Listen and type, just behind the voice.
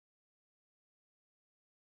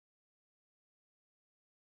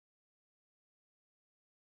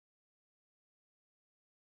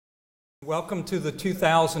Welcome to the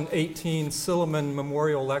 2018 Silliman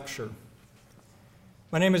Memorial Lecture.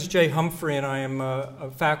 My name is Jay Humphrey, and I am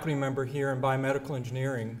a faculty member here in biomedical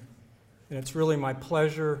engineering. And it's really my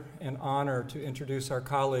pleasure and honor to introduce our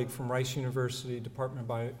colleague from Rice University Department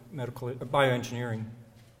of Bioengineering.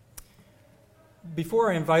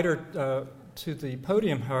 Before I invite her to the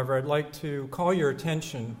podium, however, I'd like to call your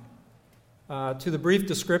attention to the brief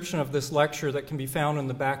description of this lecture that can be found in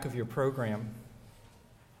the back of your program.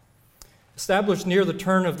 Established near the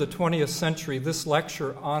turn of the 20th century, this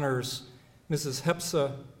lecture honors Mrs.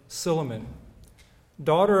 Hepsa Silliman,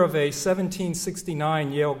 daughter of a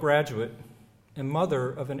 1769 Yale graduate and mother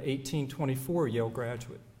of an 1824 Yale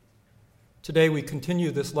graduate. Today we continue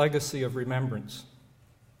this legacy of remembrance.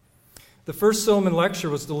 The first Silliman lecture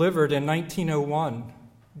was delivered in 1901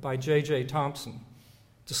 by J.J. Thomson,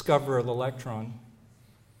 discoverer of the electron.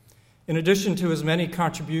 In addition to his many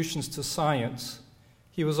contributions to science,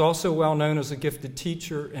 he was also well known as a gifted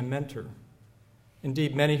teacher and mentor.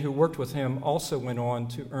 Indeed, many who worked with him also went on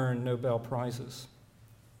to earn Nobel Prizes.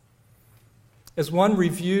 As one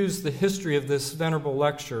reviews the history of this venerable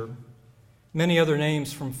lecture, many other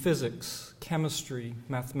names from physics, chemistry,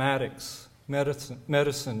 mathematics,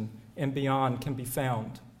 medicine, and beyond can be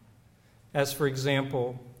found, as for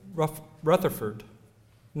example, Rutherford,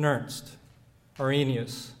 Nernst,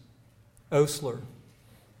 Arrhenius, Osler,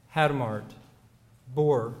 Hadamard,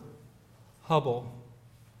 Bohr, Hubble,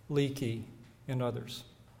 Leakey, and others.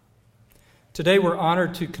 Today we're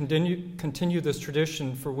honored to continue this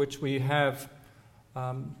tradition for which we have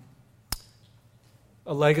a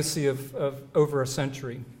legacy of over a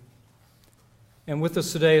century. And with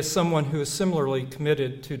us today is someone who is similarly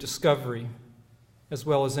committed to discovery, as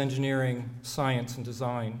well as engineering, science, and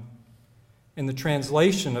design, and the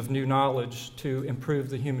translation of new knowledge to improve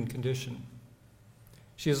the human condition.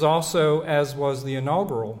 She is also, as was the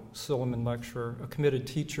inaugural Silliman lecturer, a committed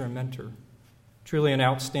teacher and mentor, truly an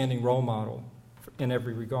outstanding role model in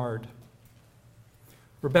every regard.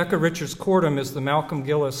 Rebecca Richards-Kortum is the Malcolm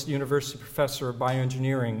Gillis University Professor of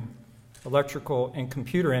Bioengineering, Electrical and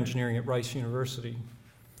Computer Engineering at Rice University,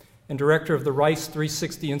 and Director of the Rice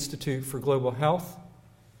 360 Institute for Global Health,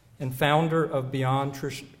 and founder of Beyond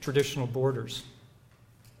Traditional Borders.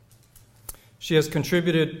 She has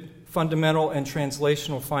contributed fundamental and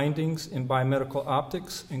translational findings in biomedical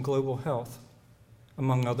optics and global health,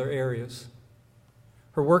 among other areas.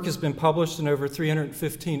 Her work has been published in over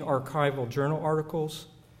 315 archival journal articles,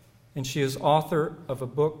 and she is author of a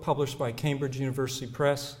book published by Cambridge University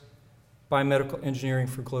Press, Biomedical Engineering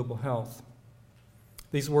for Global Health.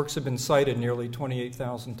 These works have been cited nearly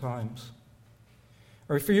 28,000 times.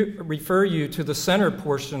 I refer you to the center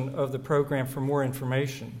portion of the program for more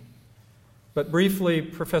information. But briefly,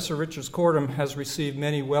 Professor Richards-Kortum has received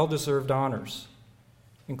many well-deserved honors,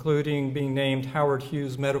 including being named Howard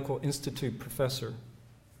Hughes Medical Institute Professor,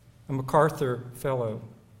 a MacArthur Fellow.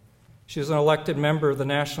 She is an elected member of the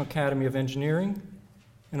National Academy of Engineering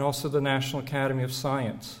and also the National Academy of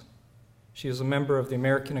Science. She is a member of the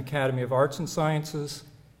American Academy of Arts and Sciences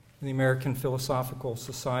and the American Philosophical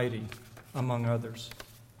Society, among others.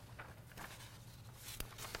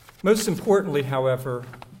 Most importantly, however,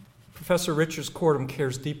 Professor Richards-Kortum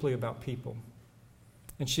cares deeply about people,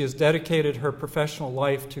 and she has dedicated her professional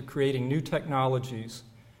life to creating new technologies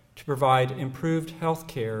to provide improved health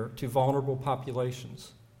care to vulnerable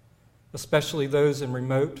populations, especially those in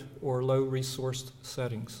remote or low-resourced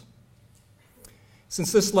settings.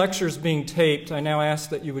 Since this lecture is being taped, I now ask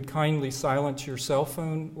that you would kindly silence your cell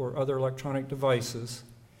phone or other electronic devices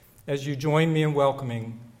as you join me in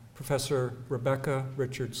welcoming Professor Rebecca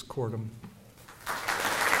Richards-Kortum.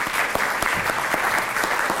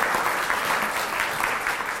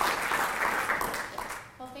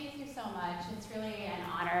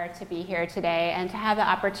 To be here today and to have the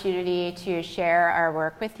opportunity to share our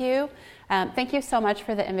work with you. Thank you so much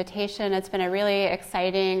for the invitation. It's been a really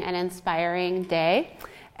exciting and inspiring day.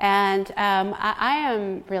 And I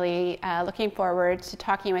am really looking forward to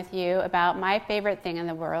talking with you about my favorite thing in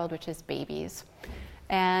the world, which is babies.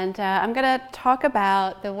 And I'm going to talk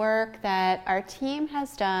about the work that our team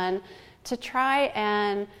has done to try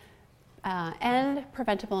and end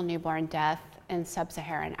preventable newborn death in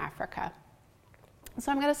sub-Saharan Africa. So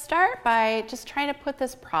I'm going to start by just trying to put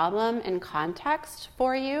this problem in context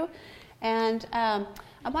for you. And I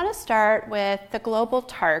want to start with the global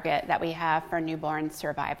target that we have for newborn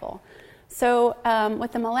survival. So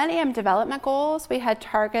with the Millennium Development Goals, we had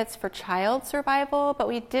targets for child survival, but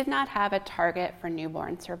we did not have a target for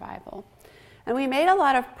newborn survival. And we made a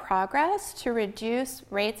lot of progress to reduce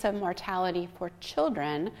rates of mortality for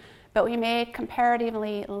children, but we made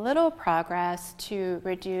comparatively little progress to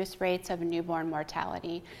reduce rates of newborn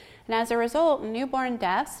mortality. And as a result, newborn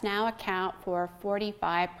deaths now account for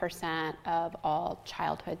 45% of all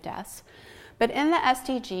childhood deaths. But in the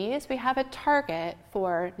SDGs, we have a target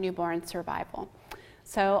for newborn survival.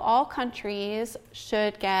 So all countries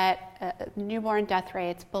should get newborn death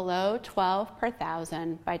rates below 12 per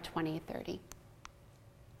thousand by 2030.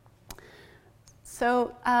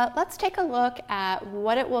 So let's take a look at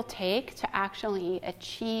what it will take to actually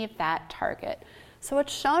achieve that target. So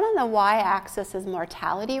what's shown on the y-axis is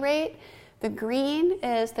mortality rate. The green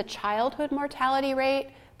is the childhood mortality rate.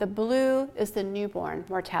 The blue is the newborn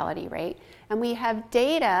mortality rate. And we have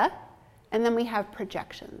data, and then we have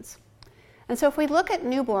projections. And so if we look at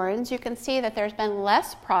newborns, you can see that there's been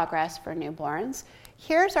less progress for newborns.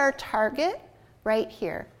 Here's our target right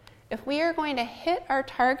here. If we are going to hit our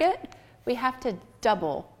target, we have to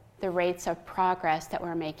double the rates of progress that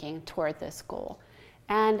we're making toward this goal.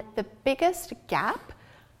 And the biggest gap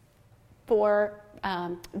for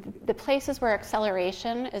the places where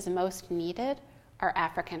acceleration is most needed are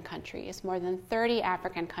African countries. More than 30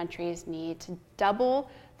 African countries need to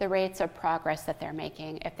double the rates of progress that they're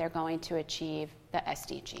making if they're going to achieve the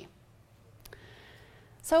SDG.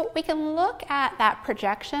 So we can look at that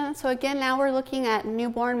projection. So again, now we're looking at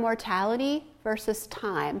newborn mortality versus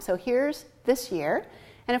time. So here's this year.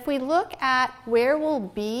 And if we look at where we'll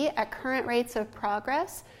be at current rates of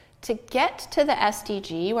progress to get to the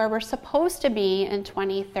SDG, where we're supposed to be in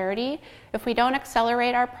 2030, if we don't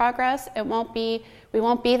accelerate our progress, we won't be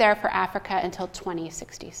there for Africa until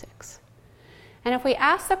 2066. And if we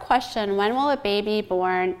ask the question, when will a baby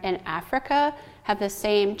born in Africa have the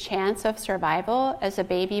same chance of survival as a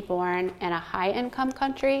baby born in a high-income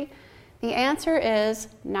country? The answer is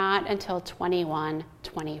not until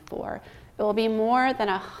 2124. It will be more than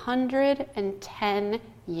 110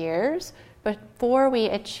 years before we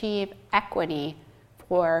achieve equity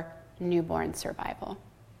for newborn survival.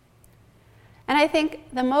 And I think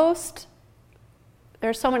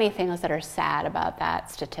there's so many things that are sad about that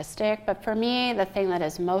statistic, but for me, the thing that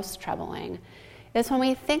is most troubling is when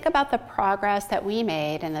we think about the progress that we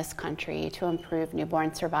made in this country to improve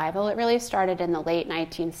newborn survival. It really started in the late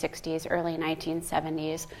 1960s, early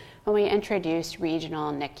 1970s, when we introduced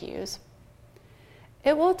regional NICUs.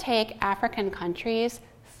 It will take African countries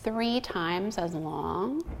 3 times as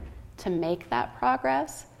long to make that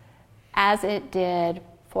progress as it did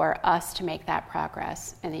for us to make that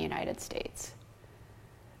progress in the United States.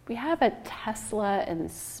 We have a Tesla in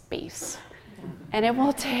space, and it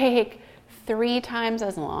will take 3 times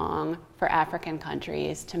as long for African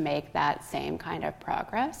countries to make that same kind of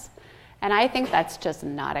progress. And I think that's just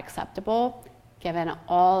not acceptable, given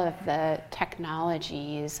all of the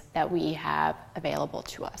technologies that we have available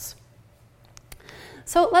to us.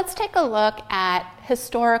 So let's take a look at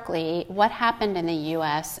historically what happened in the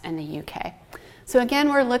US and the UK. So again,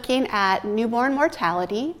 we're looking at newborn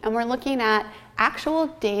mortality, and we're looking at actual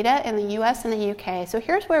data in the US and the UK. So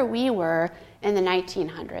here's where we were in the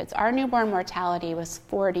 1900s. Our newborn mortality was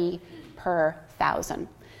 40 per thousand.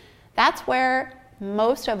 That's where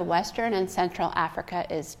most of Western and Central Africa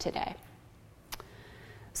is today.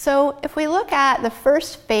 So if we look at the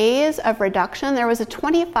first phase of reduction, there was a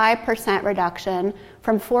 25% reduction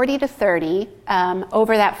from 40 to 30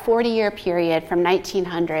 over that 40-year period from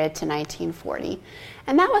 1900 to 1940.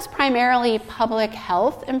 And that was primarily public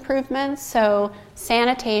health improvements, so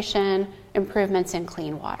sanitation, improvements in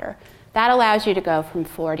clean water. That allows you to go from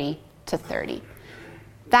 40 to 30.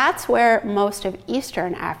 That's where most of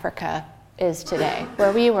Eastern Africa is today,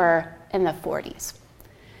 where we were in the 40s.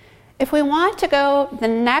 If we want to go the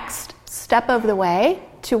next step of the way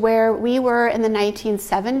to where we were in the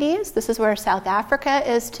 1970s, this is where South Africa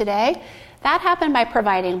is today, that happened by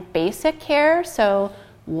providing basic care, so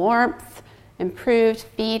warmth, improved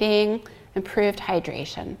feeding, improved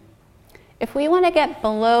hydration. If we want to get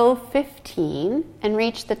below 15 and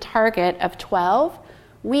reach the target of 12,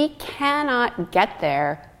 we cannot get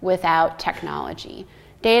there without technology.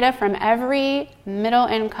 Data from every middle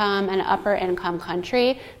income and upper income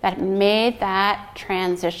country that made that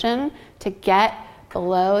transition to get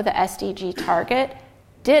below the SDG target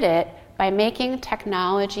did it by making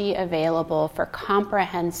technology available for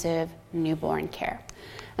comprehensive newborn care.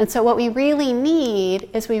 And so what we really need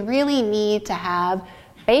is to have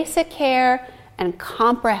basic care and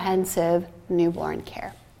comprehensive newborn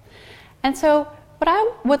care. And so what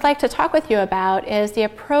I would like to talk with you about is the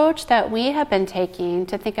approach that we have been taking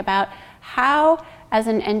to think about how, as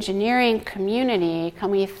an engineering community,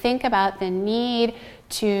 can we think about the need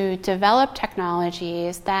to develop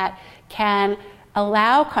technologies that can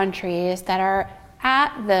allow countries that are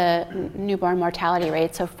at the newborn mortality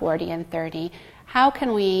rates of 40 and 30, how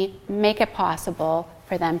can we make it possible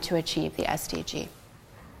for them to achieve the SDG?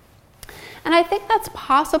 And I think that's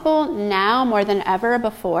possible now more than ever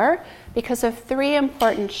before because of three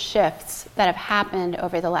important shifts that have happened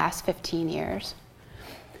over the last 15 years.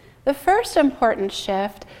 The first important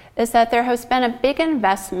shift is that there has been a big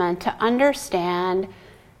investment to understand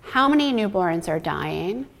how many newborns are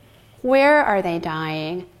dying, where are they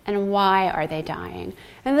dying, and why are they dying.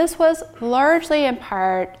 And this was largely in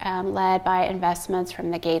part led by investments from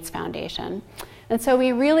the Gates Foundation. And so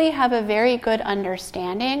we really have a very good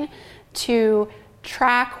understanding to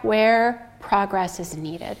track where progress is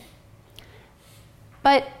needed.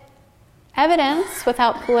 But evidence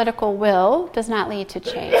without political will does not lead to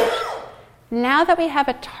change. Now that we have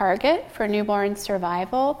a target for newborn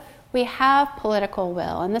survival, we have political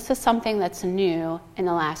will, and this is something that's new in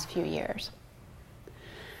the last few years.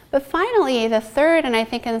 But finally, the third, and I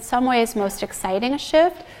think in some ways most exciting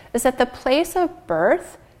shift, is that the place of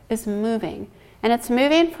birth is moving, and it's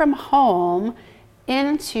moving from home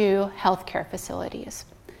into healthcare facilities.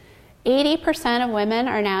 80% of women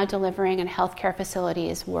are now delivering in healthcare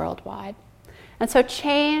facilities worldwide. And so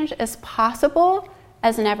change is possible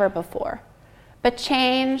as never before, but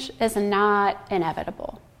change is not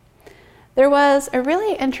inevitable. There was a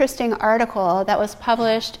really interesting article that was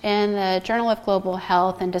published in the Journal of Global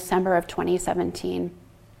Health in December of 2017.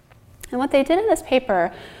 And what they did in this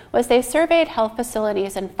paper was they surveyed health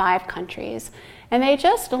facilities in 5 countries, and they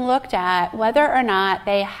just looked at whether or not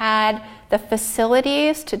they had the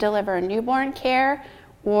facilities to deliver newborn care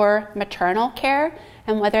or maternal care,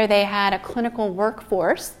 and whether they had a clinical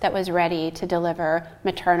workforce that was ready to deliver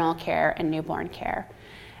maternal care and newborn care.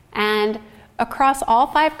 And across all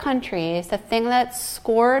 5 countries, the thing that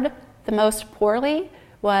scored the most poorly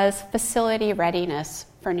was facility readiness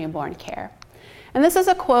for newborn care. And this is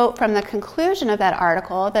a quote from the conclusion of that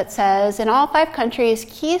article that says, in all 5 countries,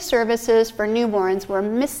 key services for newborns were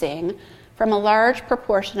missing from a large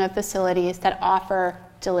proportion of facilities that offer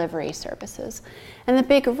delivery services. And the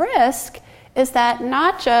big risk is that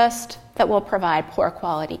not just that we'll provide poor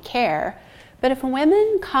quality care, but if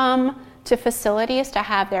women come to facilities to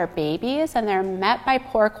have their babies and they're met by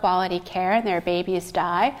poor quality care and their babies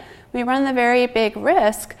die, we run the very big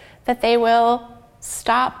risk that they will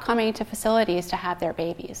stop coming to facilities to have their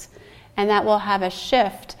babies. And that will have a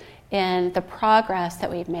shift in the progress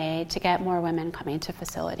that we've made to get more women coming to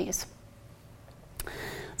facilities.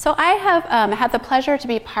 So I have had the pleasure to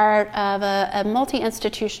be part of a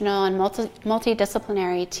multi-institutional and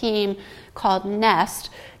multidisciplinary team called NEST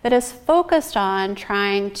that is focused on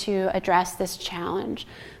trying to address this challenge.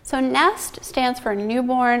 So NEST stands for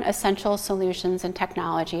Newborn Essential Solutions and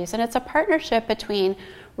Technologies, and it's a partnership between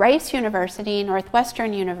Rice University,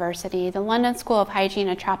 Northwestern University, the London School of Hygiene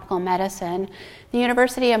and Tropical Medicine, the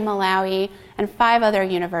University of Malawi, and 5 other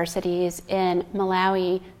universities in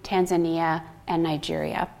Malawi, Tanzania, and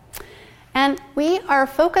Nigeria. And we are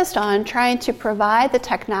focused on trying to provide the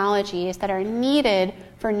technologies that are needed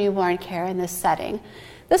for newborn care in this setting.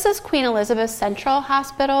 This is Queen Elizabeth Central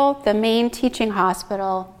Hospital, the main teaching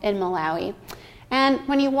hospital in Malawi. And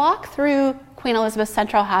when you walk through Queen Elizabeth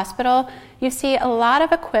Central Hospital, you see a lot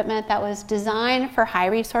of equipment that was designed for high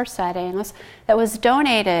resource settings, that was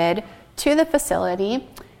donated to the facility,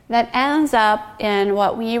 that ends up in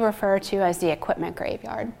what we refer to as the equipment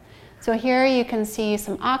graveyard. So here you can see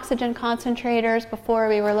some oxygen concentrators. Before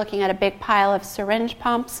we were looking at a big pile of syringe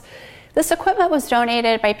pumps. This equipment was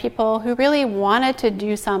donated by people who really wanted to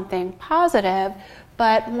do something positive,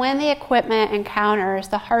 but when the equipment encounters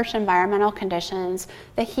the harsh environmental conditions,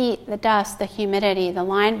 the heat, the dust, the humidity, the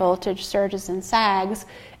line voltage surges and sags,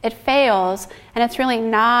 it fails, and it's really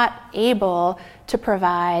not able to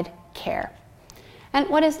provide care. And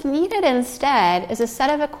what is needed instead is a set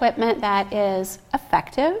of equipment that is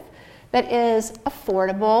effective, that is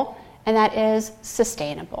affordable, and that is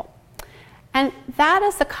sustainable. And that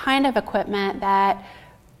is the kind of equipment that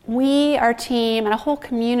we, our team, and a whole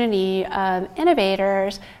community of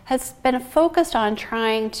innovators has been focused on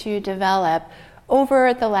trying to develop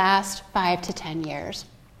over the last 5 to 10 years.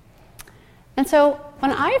 And so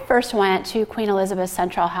when I first went to Queen Elizabeth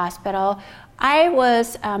Central Hospital, I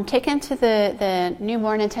was taken to the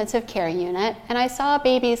newborn intensive care unit, and I saw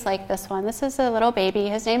babies like this one. This is a little baby.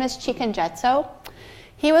 His name is Chikenjetso.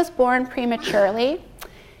 He was born prematurely.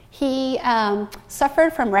 He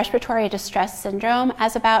suffered from respiratory distress syndrome,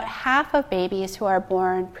 as about half of babies who are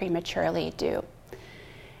born prematurely do.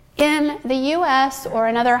 In the US or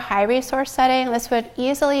another high resource setting, this would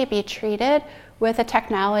easily be treated with a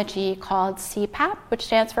technology called CPAP, which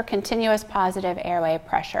stands for Continuous Positive Airway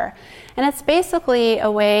Pressure. And it's basically a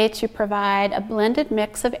way to provide a blended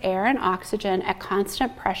mix of air and oxygen at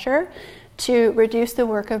constant pressure to reduce the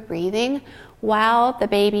work of breathing while the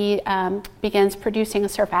baby begins producing a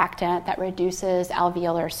surfactant that reduces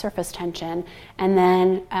alveolar surface tension, and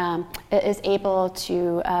then is able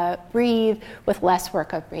to breathe with less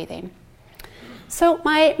work of breathing. So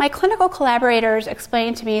my clinical collaborators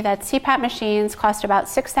explained to me that CPAP machines cost about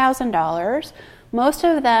 $6,000. Most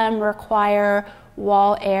of them require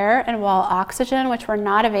wall air and wall oxygen, which were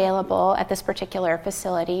not available at this particular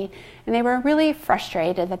facility, and they were really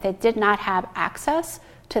frustrated that they did not have access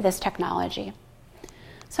to this technology.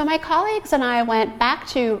 So my colleagues and I went back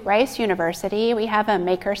to Rice University. We have a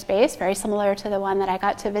makerspace very similar to the one that I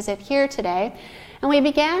got to visit here today, and we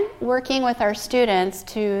began working with our students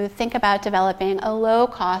to think about developing a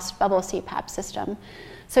low-cost bubble CPAP system.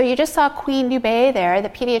 So you just saw Queen Dubé there, the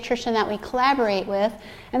pediatrician that we collaborate with,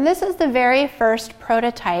 and this is the very first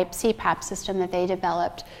prototype CPAP system that they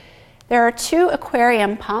developed. There are 2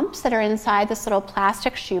 aquarium pumps that are inside this little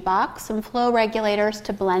plastic shoebox, some flow regulators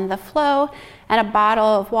to blend the flow, and a bottle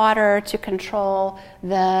of water to control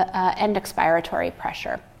the end expiratory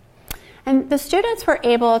pressure. And the students were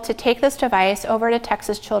able to take this device over to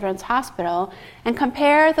Texas Children's Hospital and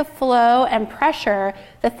compare the flow and pressure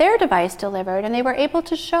that their device delivered, and they were able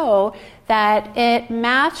to show that it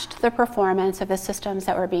matched the performance of the systems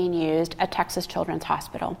that were being used at Texas Children's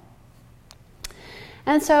Hospital.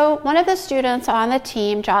 And so one of the students on the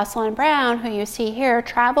team, Jocelyn Brown, who you see here,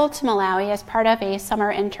 traveled to Malawi as part of a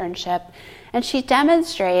summer internship, and she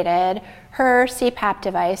demonstrated her CPAP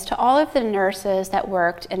device to all of the nurses that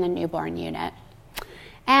worked in the newborn unit.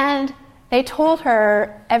 And they told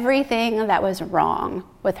her everything that was wrong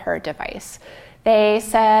with her device. They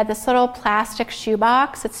said, this little plastic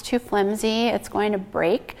shoebox, it's too flimsy, it's going to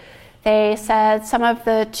break. They said some of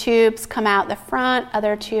the tubes come out the front,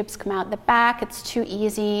 other tubes come out the back. It's too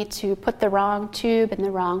easy to put the wrong tube in the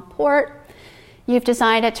wrong port. You've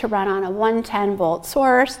designed it to run on a 110 volt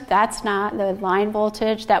source. That's not the line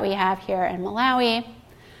voltage that we have here in Malawi.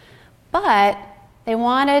 But they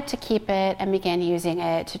wanted to keep it and begin using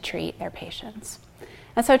it to treat their patients.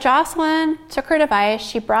 And so Jocelyn took her device,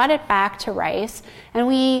 she brought it back to Rice, and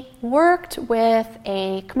we worked with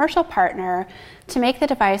a commercial partner to make the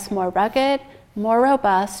device more rugged, more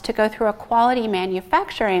robust, to go through a quality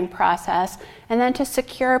manufacturing process, and then to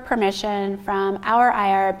secure permission from our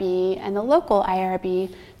IRB and the local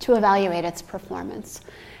IRB to evaluate its performance.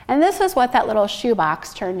 And this is what that little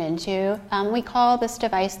shoebox turned into. We call this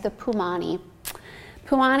device the Pumani.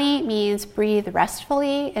 Pumani means breathe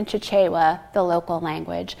restfully in Chichewa, the local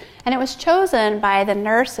language. And it was chosen by the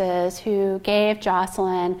nurses who gave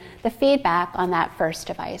Jocelyn the feedback on that first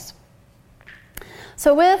device.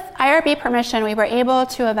 So with IRB permission, we were able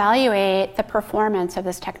to evaluate the performance of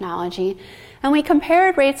this technology, and we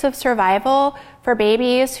compared rates of survival for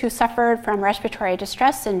babies who suffered from respiratory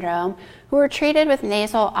distress syndrome, who were treated with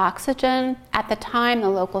nasal oxygen, at the time the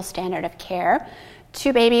local standard of care,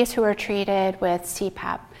 to babies who were treated with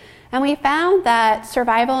CPAP. And we found that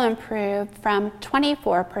survival improved from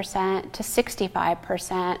 24% to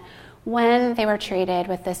 65% when they were treated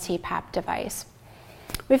with the CPAP device.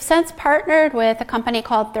 We've since partnered with a company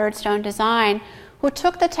called Third Stone Design, who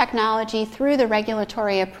took the technology through the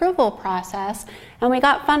regulatory approval process, and we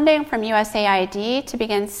got funding from USAID to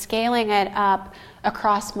begin scaling it up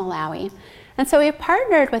across Malawi. And so we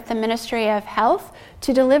partnered with the Ministry of Health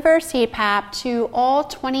to deliver CPAP to all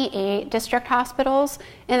 28 district hospitals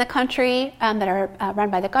in the country that are run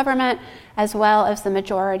by the government, as well as the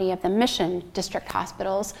majority of the mission district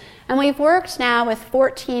hospitals. And we've worked now with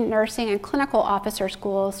 14 nursing and clinical officer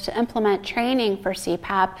schools to implement training for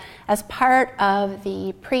CPAP as part of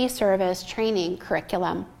the pre-service training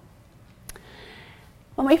curriculum.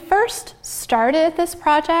 When we first started this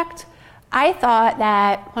project, I thought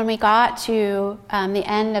that when we got to the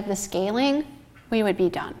end of the scaling, we would be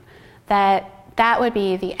done. That would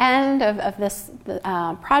be the end of this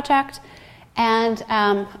project. And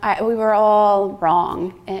we were all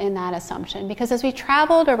wrong in that assumption, because as we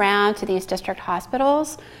traveled around to these district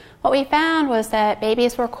hospitals, what we found was that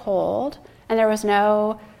babies were cold and there was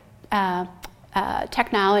no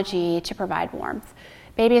technology to provide warmth.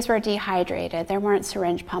 Babies were dehydrated. There weren't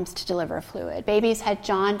syringe pumps to deliver fluid. Babies had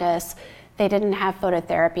jaundice. They didn't have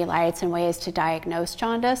phototherapy lights and ways to diagnose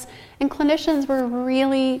jaundice. And clinicians were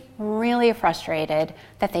really, really frustrated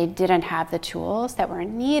that they didn't have the tools that were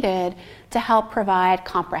needed to help provide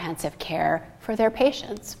comprehensive care for their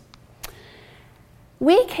patients.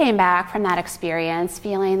 we came back from that experience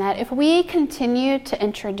feeling that if we continued to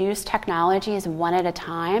introduce technologies one at a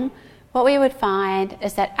time, what we would find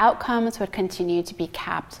is that outcomes would continue to be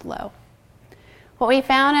capped low. What we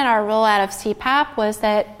found in our rollout of CPAP was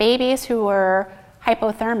that babies who were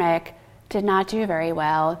hypothermic did not do very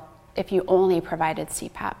well if you only provided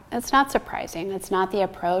CPAP. It's not surprising. It's not the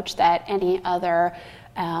approach that any other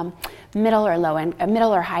middle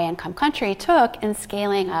or high income country took in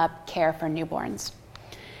scaling up care for newborns.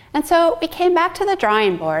 And so we came back to the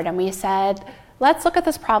drawing board and we said, let's look at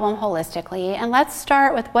this problem holistically, and let's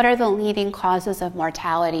start with what are the leading causes of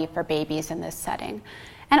mortality for babies in this setting.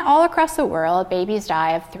 And all across the world, babies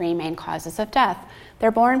die of 3 main causes of death.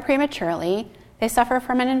 They're born prematurely, they suffer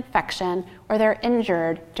from an infection, or they're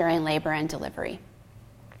injured during labor and delivery.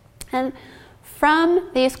 And from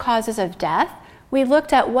these causes of death, we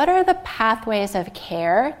looked at what are the pathways of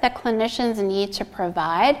care that clinicians need to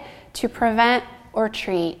provide to prevent or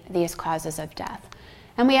treat these causes of death.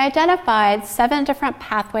 And we identified 7 different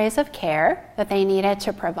pathways of care that they needed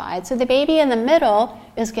to provide. So the baby in the middle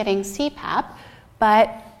is getting CPAP,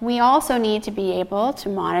 but we also need to be able to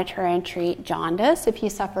monitor and treat jaundice if he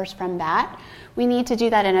suffers from that. We need to do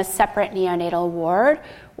that in a separate neonatal ward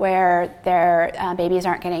where their babies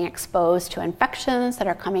aren't getting exposed to infections that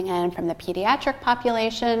are coming in from the pediatric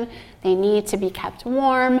population. They need to be kept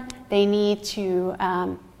warm. We need to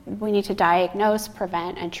diagnose,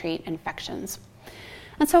 prevent, and treat infections.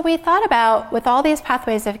 And so we thought about, with all these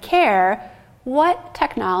pathways of care, what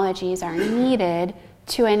technologies are needed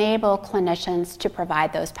to enable clinicians to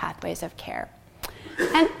provide those pathways of care.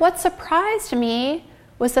 And what surprised me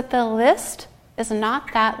was that the list is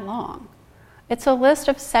not that long. It's a list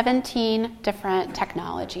of 17 different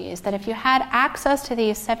technologies that if you had access to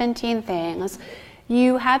these 17 things,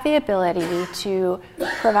 you have the ability to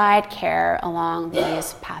provide care along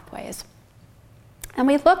these pathways. And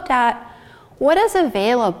we looked at what is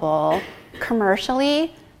available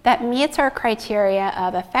commercially that meets our criteria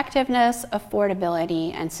of effectiveness,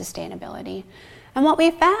 affordability, and sustainability. And what we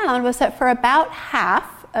found was that for about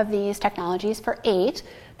half of these technologies, for 8,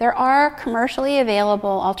 there are commercially available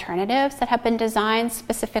alternatives that have been designed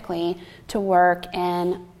specifically to work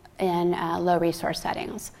in low resource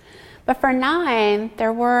settings. But for 9,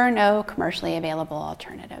 there were no commercially available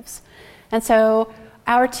alternatives. And so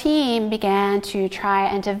our team began to try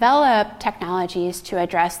and develop technologies to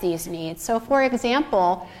address these needs. So for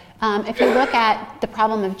example, if you look at the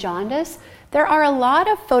problem of jaundice, there are a lot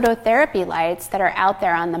of phototherapy lights that are out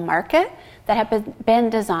there on the market that have been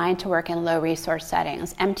designed to work in low resource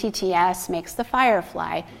settings. MTTS makes the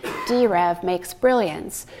Firefly, DREV makes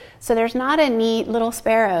Brilliance. So there's not a need, Little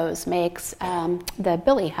Sparrows makes the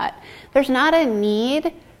Billy Hut. There's not a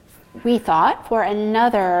need, we thought, for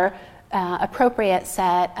another appropriate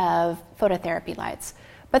set of phototherapy lights.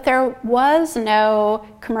 But there was no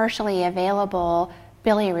commercially available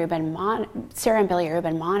serum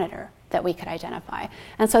bilirubin monitor that we could identify.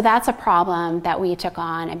 And so that's a problem that we took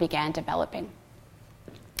on and began developing.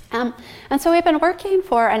 And so we've been working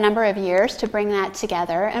for a number of years to bring that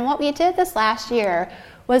together. And what we did this last year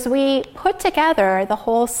was we put together the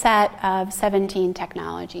whole set of 17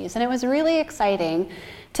 technologies. And it was really exciting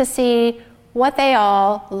to see what they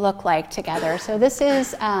all look like together. So this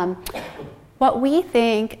is what we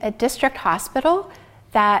think a district hospital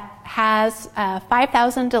that has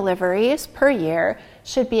 5,000 deliveries per year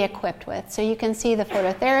should be equipped with. So you can see the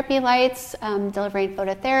phototherapy lights delivering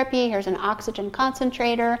phototherapy. Here's an oxygen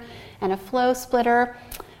concentrator and a flow splitter.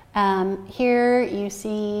 Here you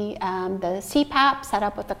see the CPAP set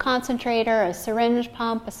up with the concentrator, a syringe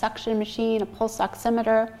pump, a suction machine, a pulse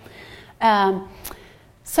oximeter.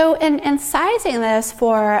 So in sizing this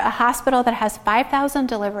for a hospital that has 5,000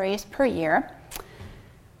 deliveries per year,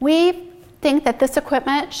 we think that this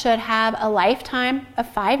equipment should have a lifetime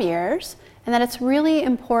of 5 years, and that it's really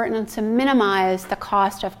important to minimize the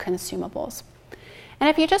cost of consumables. And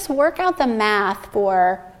if you just work out the math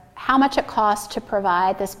for how much it costs to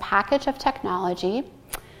provide this package of technology,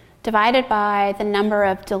 divided by the number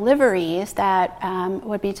of deliveries that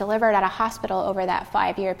would be delivered at a hospital over that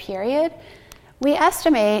 5-year period, we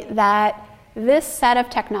estimate that this set of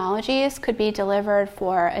technologies could be delivered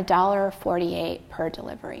for $1.48 per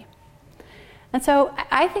delivery. And so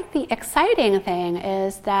I think the exciting thing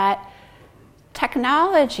is that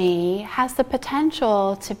technology has the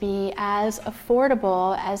potential to be as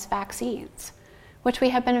affordable as vaccines, which we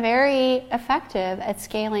have been very effective at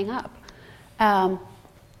scaling up.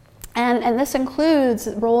 And this includes,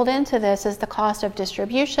 rolled into this, is the cost of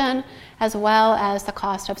distribution as well as the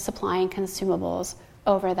cost of supplying consumables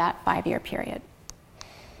over that 5-year period.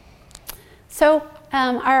 So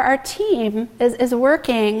our team is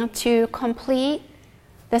working to complete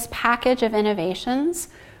this package of innovations.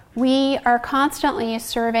 We are constantly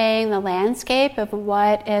surveying the landscape of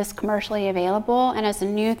what is commercially available, and as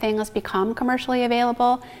new things become commercially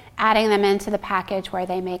available, adding them into the package where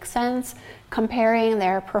they make sense, comparing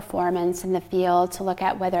their performance in the field to look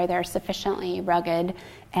at whether they're sufficiently rugged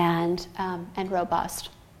and robust.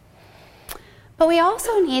 But we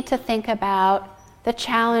also need to think about the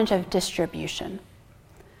challenge of distribution.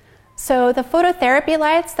 So the phototherapy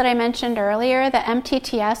lights that I mentioned earlier, the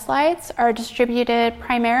MTTS lights, are distributed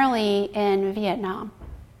primarily in Vietnam.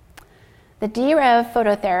 The DREV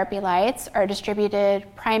phototherapy lights are distributed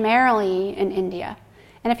primarily in India.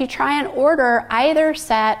 And if you try and order either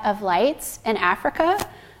set of lights in Africa,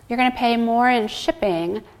 you're going to pay more in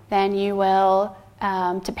shipping than you will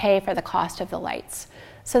to pay for the cost of the lights.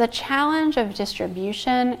 So the challenge of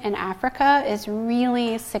distribution in Africa is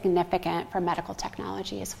really significant for medical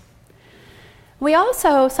technologies. We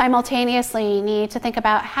also simultaneously need to think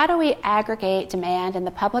about how do we aggregate demand in the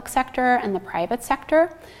public sector and the private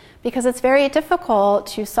sector, because it's very difficult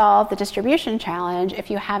to solve the distribution challenge if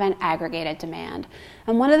you haven't aggregated demand.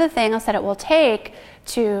 And one of the things that it will take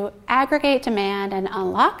to aggregate demand and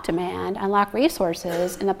unlock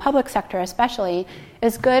resources in the public sector especially,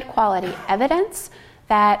 is good quality evidence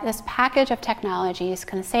that this package of technologies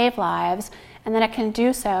can save lives and that it can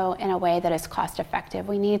do so in a way that is cost effective.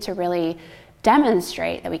 We need to really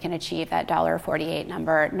demonstrate that we can achieve that $1.48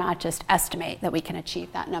 number, not just estimate that we can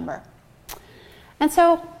achieve that number. And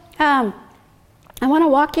so I want to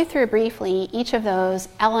walk you through briefly each of those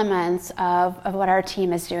elements of what our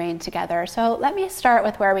team is doing together. So let me start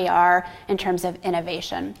with where we are in terms of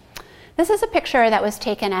innovation. This is a picture that was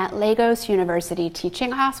taken at Lagos University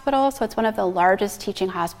Teaching Hospital. So it's one of the largest teaching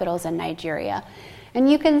hospitals in Nigeria. And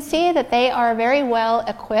you can see that they are very well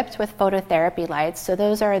equipped with phototherapy lights. So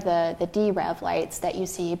those are the DREV lights that you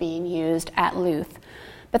see being used at Luth.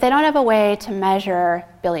 But they don't have a way to measure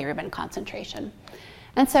bilirubin concentration.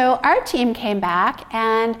 And so our team came back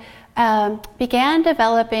and began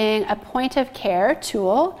developing a point of care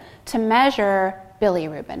tool to measure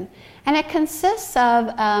bilirubin. And it consists of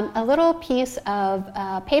a little piece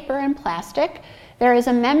of paper and plastic. There is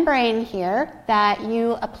a membrane here that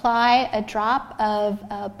you apply a drop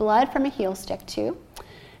of blood from a heel stick to,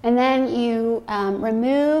 and then you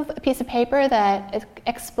remove a piece of paper that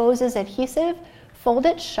exposes adhesive, fold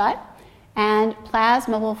it shut, and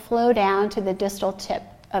plasma will flow down to the distal tip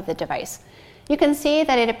of the device. You can see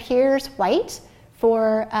that it appears white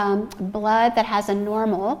for blood that has a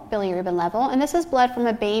normal bilirubin level, and this is blood from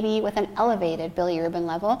a baby with an elevated bilirubin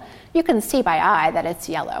level. You can see by eye that it's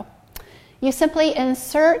yellow. You simply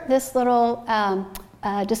insert this little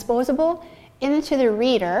disposable into the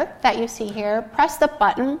reader that you see here, press the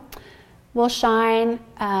button, will shine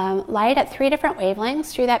light at 3 different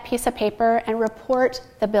wavelengths through that piece of paper and report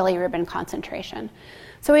the bilirubin concentration.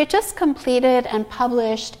 So we just completed and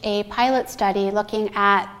published a pilot study looking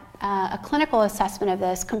at a clinical assessment of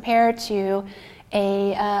this compared to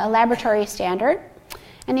a laboratory standard.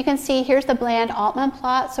 And you can see here's the Bland-Altman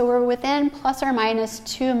plot. So we're within plus or minus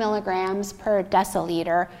 2 milligrams per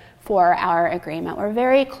deciliter for our agreement. We're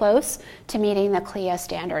very close to meeting the CLIA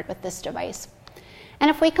standard with this device. And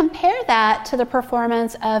if we compare that to the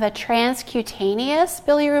performance of a transcutaneous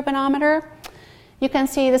bilirubinometer, you can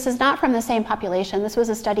see this is not from the same population. This was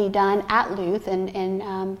a study done at Luth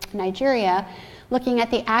in Nigeria, looking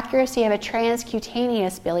at the accuracy of a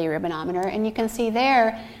transcutaneous bilirubinometer. And you can see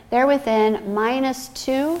they're within minus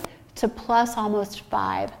 2 to plus almost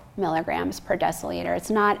 5 milligrams per deciliter. It's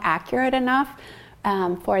not accurate enough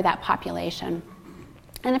for that population.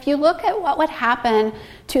 And if you look at what would happen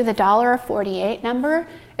to the $1.48 number,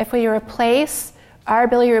 if we replace our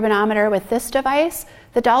bilirubinometer with this device,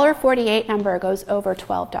 the $1.48 number goes over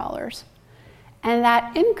 $12. And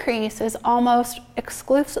that increase is almost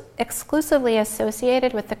exclusively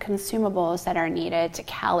associated with the consumables that are needed to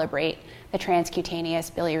calibrate the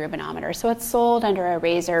transcutaneous bilirubinometer. So it's sold under a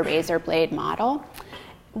razor blade model,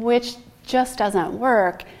 which just doesn't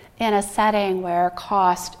work in a setting where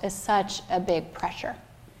cost is such a big pressure.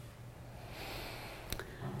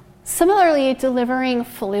 Similarly, delivering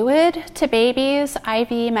fluid to babies,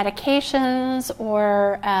 IV medications,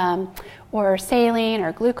 or saline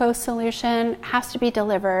or glucose solution has to be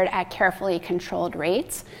delivered at carefully controlled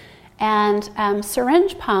rates. And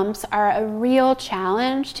syringe pumps are a real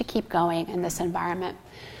challenge to keep going in this environment.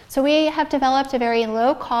 So we have developed a very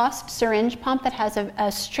low-cost syringe pump that has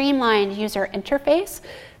a streamlined user interface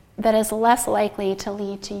that is less likely to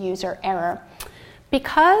lead to user error.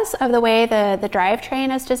 Because of the way the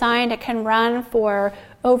drivetrain is designed, it can run for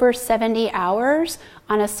over 70 hours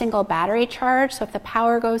on a single battery charge. So if the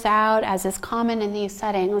power goes out, as is common in these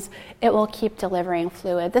settings, it will keep delivering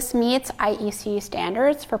fluid. This meets IEC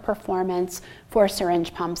standards for performance for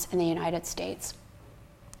syringe pumps in the United States.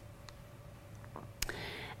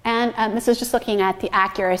 And this is just looking at the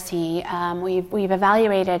accuracy. We've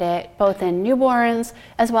evaluated it both in newborns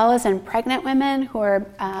as well as in pregnant women who have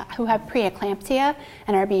preeclampsia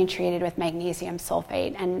and are being treated with magnesium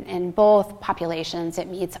sulfate. And in both populations, it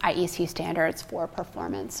meets IEC standards for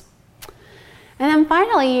performance. And then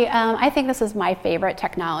finally, I think this is my favorite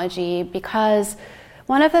technology, because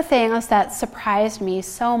one of the things that surprised me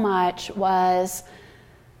so much was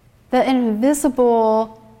the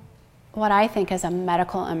invisible, what I think is a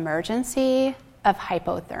medical emergency of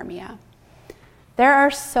hypothermia. There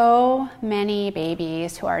are so many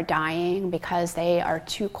babies who are dying because they are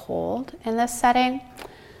too cold in this setting.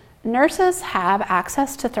 Nurses have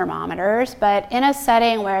access to thermometers, but in a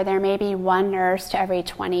setting where there may be one nurse to every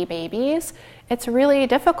 20 babies, it's really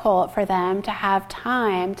difficult for them to have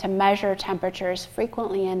time to measure temperatures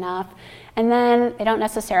frequently enough. And then they don't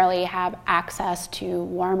necessarily have access to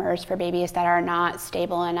warmers for babies that are not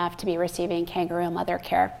stable enough to be receiving kangaroo mother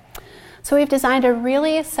care. So we've designed a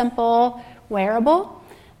really simple wearable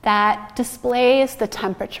that displays the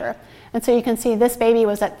temperature. And so you can see this baby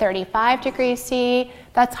was at 35 degrees C.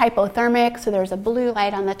 That's hypothermic, so there's a blue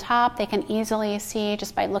light on the top. They can easily see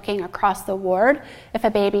just by looking across the ward if a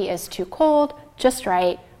baby is too cold, just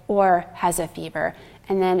right, or has a fever,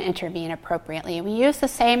 and then intervene appropriately. We use the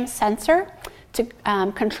same sensor to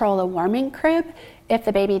control the warming crib if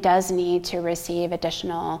the baby does need to receive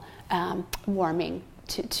additional warming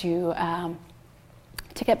to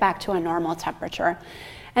get back to a normal temperature.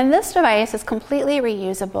 And this device is completely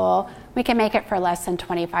reusable. We can make it for less than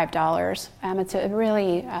 $25. It's a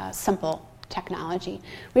really simple technology.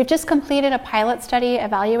 We've just completed a pilot study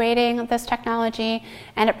evaluating this technology,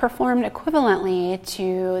 and it performed equivalently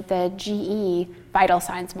to the GE vital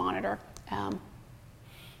signs monitor.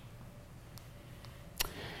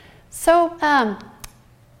 So how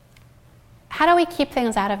do we keep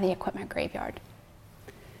things out of the equipment graveyard?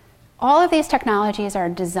 All of these technologies are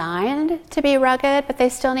designed to be rugged, but they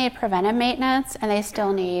still need preventive maintenance, and they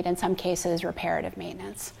still need, in some cases, reparative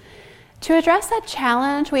maintenance. To address that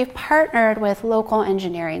challenge, we've partnered with local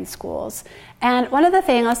engineering schools. And one of the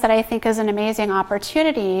things that I think is an amazing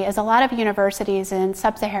opportunity is a lot of universities in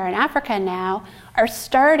sub-Saharan Africa now are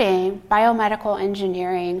starting biomedical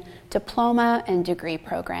engineering diploma and degree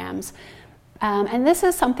programs. And this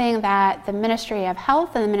is something that the Ministry of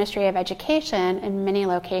Health and the Ministry of Education in many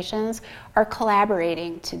locations are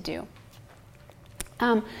collaborating to do.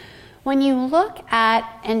 When you look at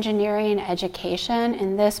engineering education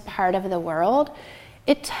in this part of the world,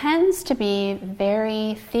 it tends to be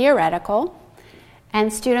very theoretical,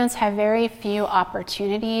 and students have very few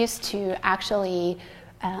opportunities to actually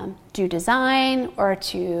do design or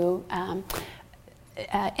to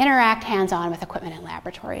interact hands-on with equipment in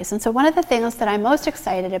laboratories. And so one of the things that I'm most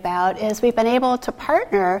excited about is we've been able to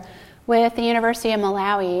partner with the University of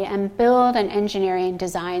Malawi and build an engineering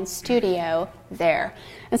design studio there.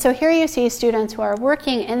 And so here you see students who are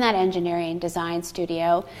working in that engineering design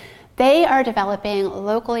studio. They are developing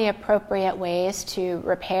locally appropriate ways to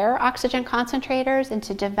repair oxygen concentrators and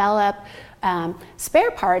to develop spare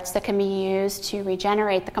parts that can be used to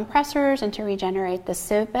regenerate the compressors and to regenerate the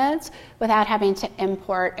sieve beds without having to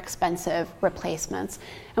import expensive replacements.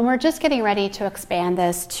 And we're just getting ready to expand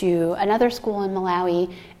this to another school in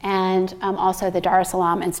Malawi and also the Dar es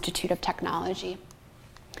Salaam Institute of Technology.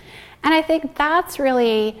 And I think that's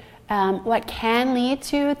really what can lead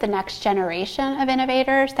to the next generation of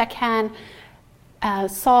innovators that can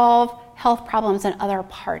solve health problems in other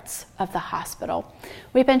parts of the hospital.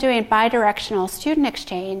 We've been doing bidirectional student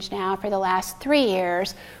exchange now for the last 3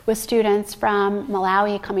 years, with students from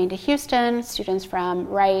Malawi coming to Houston, students from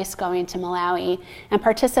Rice going to Malawi, and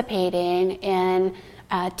participating in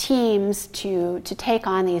teams to take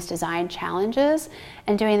on these design challenges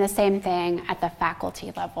and doing the same thing at the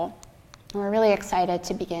faculty level. And we're really excited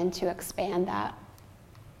to begin to expand that.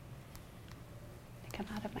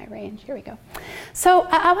 I'm out of my range. Here we go. So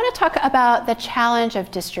I want to talk about the challenge of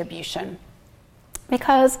distribution,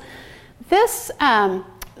 because this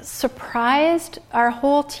surprised our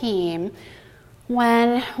whole team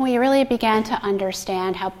when we really began to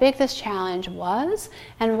understand how big this challenge was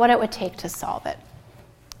and what it would take to solve it.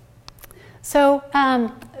 So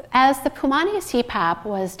as the Pumani CPAP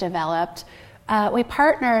was developed, we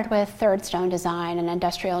partnered with Third Stone Design, an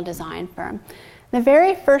industrial design firm. The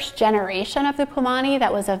very first generation of the Pumani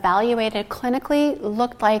that was evaluated clinically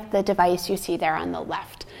looked like the device you see there on the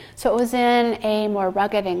left. So it was in a more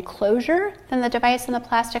rugged enclosure than the device in the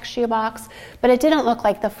plastic shoebox, but it didn't look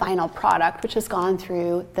like the final product, which has gone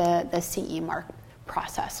through the CE mark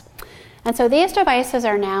process. And so these devices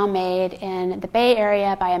are now made in the Bay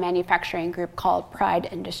Area by a manufacturing group called Pride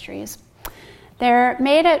Industries. They're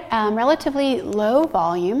made at relatively low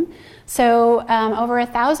volume. So over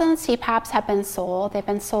 1,000 CPAPs have been sold. They've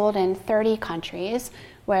been sold in 30 countries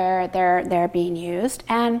where they're being used.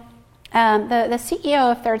 And the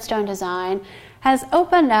CEO of Third Stone Design has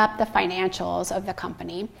opened up the financials of the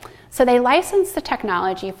company. So they licensed the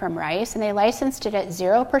technology from Rice, and they licensed it at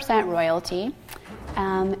 0% royalty.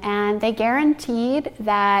 And they guaranteed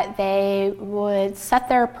that they would set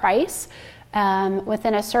their price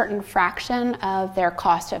within a certain fraction of their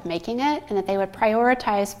cost of making it, and that they would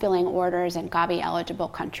prioritize filling orders in Gavi-eligible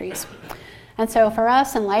countries. And so for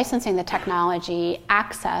us in licensing the technology,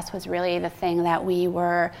 access was really the thing that we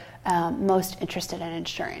were most interested in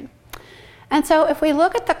ensuring. And so if we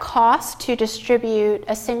look at the cost to distribute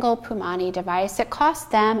a single Pumani device, it costs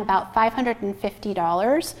them about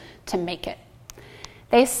 $550 to make it.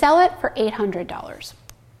 They sell it for $800.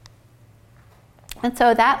 And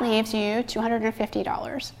so that leaves you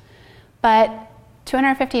 $250. But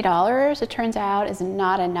 $250, it turns out, is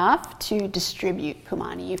not enough to distribute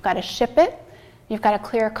Pumani. You've got to ship it, you've got to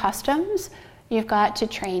clear customs, you've got to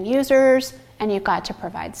train users, and you've got to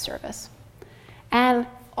provide service. And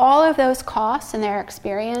all of those costs in their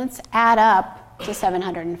experience add up to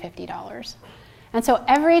 $750. And so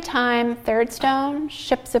every time Third Stone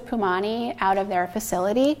ships a Pumani out of their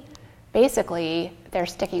facility, basically they're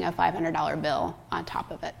sticking a $500 bill on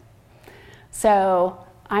top of it. So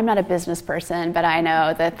I'm not a business person, but I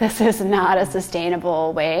know that this is not a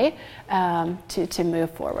sustainable way to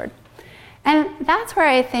move forward. And that's where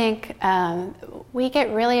I think we get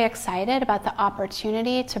really excited about the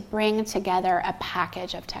opportunity to bring together a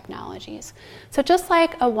package of technologies. So just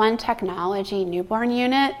like a one technology newborn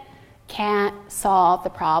unit can't solve the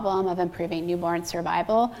problem of improving newborn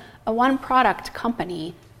survival, a one product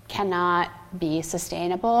company cannot be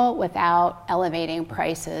sustainable without elevating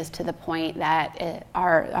prices to the point that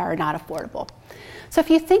are not affordable. So if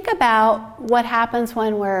you think about what happens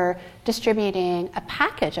when we're distributing a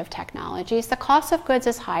package of technologies, the cost of goods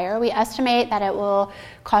is higher. We estimate that it will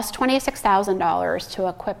cost $26,000 to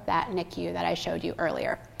equip that NICU that I showed you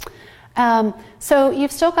earlier. So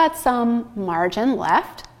you've still got some margin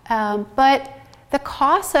left, but the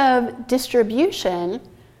costs of distribution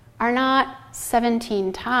are not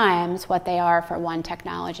 17 times what they are for one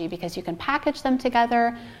technology, because you can package them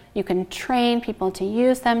together, you can train people to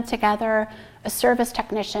use them together. A service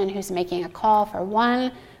technician who's making a call for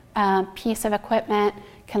one piece of equipment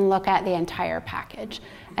can look at the entire package.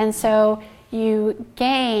 And so you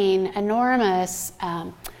gain enormous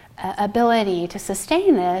ability to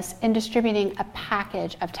sustain this in distributing a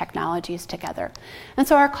package of technologies together. And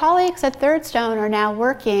so our colleagues at Third Stone are now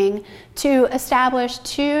working to establish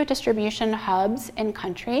 2 distribution hubs in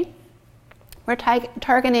country. We're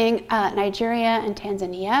targeting Nigeria and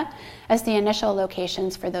Tanzania as the initial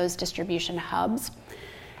locations for those distribution hubs.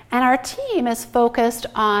 And our team is focused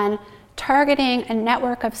on targeting a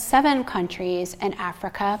network of 7 countries in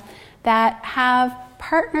Africa that have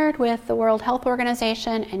partnered with the World Health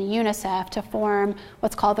Organization and UNICEF to form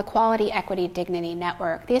what's called the Quality, Equity, Dignity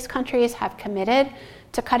Network. These countries have committed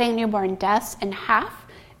to cutting newborn deaths in half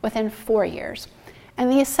within 4 years.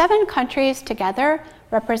 And these 7 countries together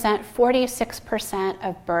represent 46%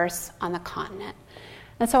 of births on the continent.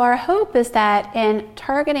 And so our hope is that in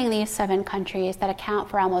targeting these 7 countries that account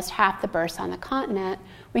for almost half the births on the continent,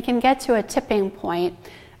 we can get to a tipping point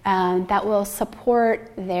that will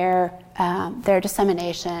support their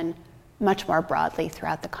dissemination much more broadly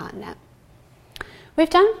throughout the continent. We've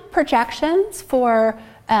done projections for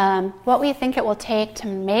what we think it will take to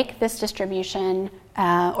make this distribution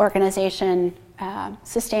organization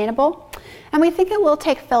sustainable. And we think it will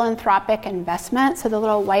take philanthropic investment. So the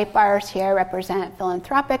little white bars here represent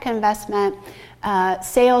philanthropic investment,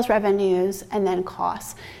 sales revenues, and then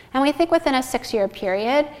costs. And we think within a 6-year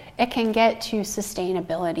period, it can get to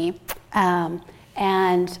sustainability.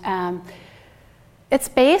 It's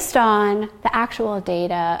based on the actual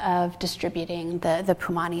data of distributing the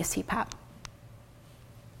Pumani CPAP.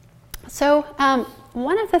 So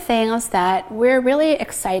one of the things that we're really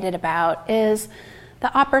excited about is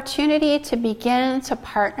the opportunity to begin to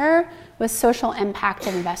partner with social impact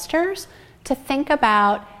investors to think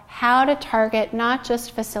about how to target not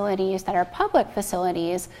just facilities that are public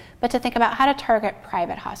facilities, but to think about how to target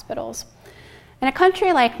private hospitals. In a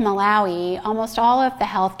country like Malawi, almost all of the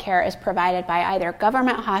healthcare is provided by either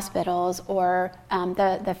government hospitals or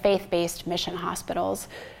the faith-based mission hospitals.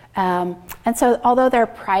 And so although they're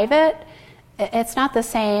private, it's not the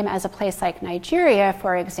same as a place like Nigeria,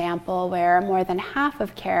 for example, where more than half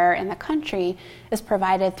of care in the country is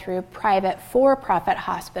provided through private for-profit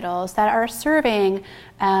hospitals that are serving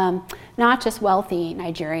not just wealthy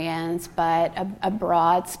Nigerians, but a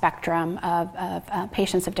broad spectrum of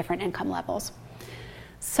patients of different income levels.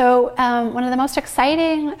 So one of the most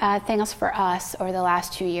exciting things for us over the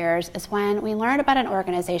last 2 years is when we learned about an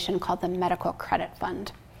organization called the Medical Credit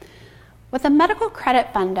Fund. What the Medical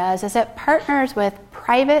Credit Fund does is it partners with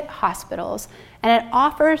private hospitals and it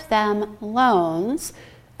offers them loans.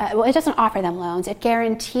 Well, it doesn't offer them loans, it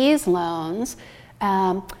guarantees loans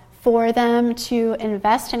for them to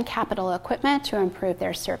invest in capital equipment to improve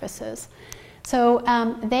their services. So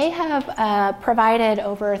they have provided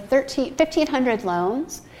over 1,500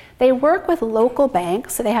 loans. They work with local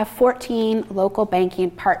banks, so they have 14 local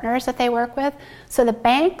banking partners that they work with. So the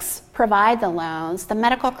banks provide the loans, the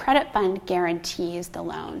Medical Credit Fund guarantees the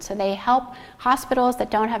loan. So they help hospitals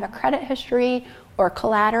that don't have a credit history or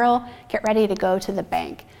collateral get ready to go to the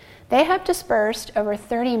bank. They have dispersed over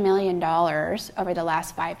 $30 million over the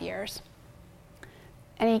last 5 years.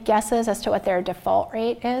 Any guesses as to what their default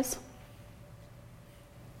rate is?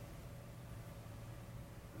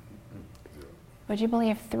 Would you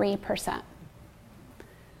believe 3%?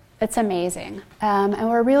 It's amazing. And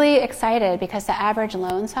we're really excited because the average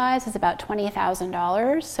loan size is about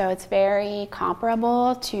 $20,000, so it's very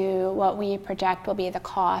comparable to what we project will be the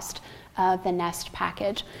cost of the NEST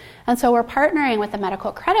package. And so we're partnering with the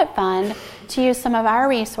Medical Credit Fund to use some of our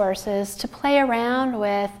resources to play around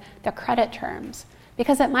with the credit terms.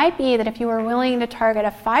 Because it might be that if you were willing to target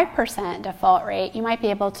a 5% default rate, you might be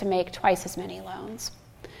able to make twice as many loans.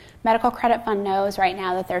 Medical Credit Fund knows right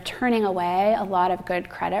now that they're turning away a lot of good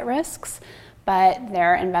credit risks, but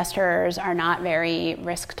their investors are not very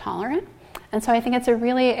risk tolerant. And so I think it's a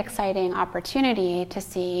really exciting opportunity to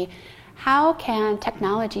see how can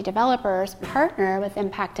technology developers partner with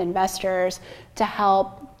impact investors to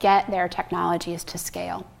help get their technologies to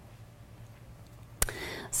scale.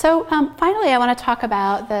 So finally, I want to talk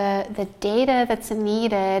about the data that's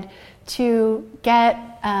needed to get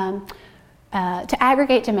to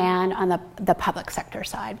aggregate demand on the public sector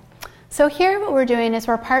side. So here what we're doing is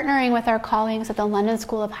we're partnering with our colleagues at the London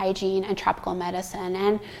School of Hygiene and Tropical Medicine,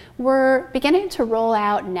 and we're beginning to roll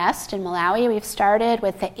out NEST in Malawi. We've started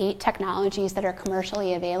with the 8 technologies that are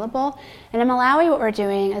commercially available. And in Malawi what we're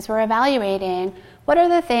doing is we're evaluating what are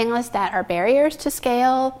the things that are barriers to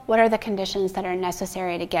scale, what are the conditions that are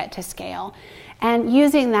necessary to get to scale, and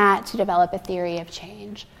using that to develop a theory of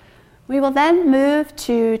change. We will then move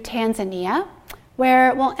to Tanzania,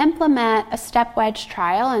 where we'll implement a step wedge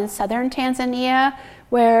trial in southern Tanzania,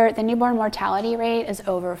 where the newborn mortality rate is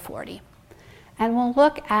over 40. And we'll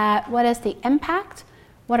look at what is the impact,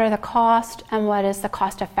 what are the costs, and what is the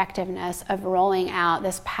cost effectiveness of rolling out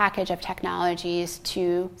this package of technologies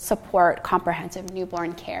to support comprehensive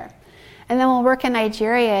newborn care. And then we'll work in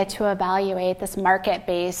Nigeria to evaluate this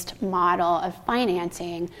market-based model of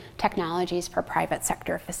financing technologies for private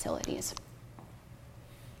sector facilities.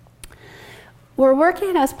 We're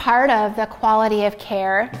working as part of the Quality of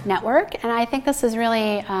Care Network, and I think this is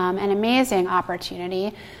really an amazing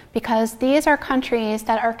opportunity because these are countries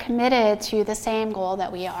that are committed to the same goal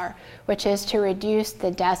that we are, which is to reduce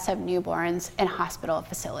the deaths of newborns in hospital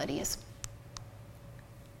facilities.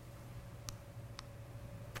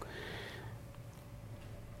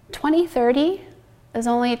 "2030 is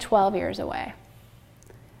only 12 years away.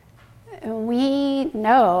 We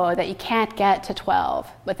know that you can't get to 12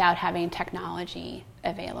 without having technology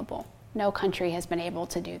available. No country has been able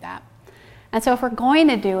to do that. And so if we're going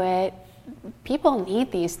to do it, people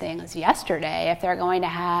need these things yesterday if they're going to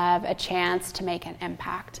have a chance to make an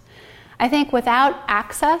impact. I think without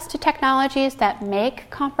access to technologies that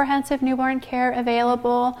make comprehensive newborn care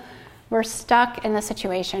available, we're stuck in the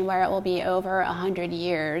situation where it will be over 100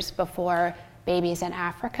 years before babies in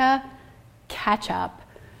Africa catch up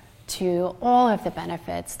to all of the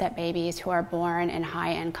benefits that babies who are born in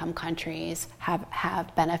high-income countries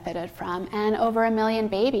have benefited from. And over 1 million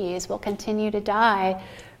babies will continue to die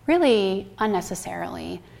really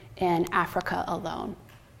unnecessarily in Africa alone.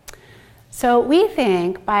 So we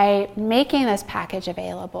think by making this package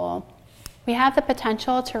available, we have the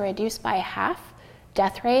potential to reduce by half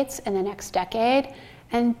death rates in the next decade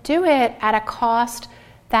and do it at a cost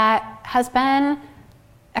that has been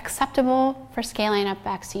acceptable for scaling up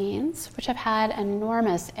vaccines, which have had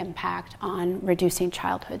enormous impact on reducing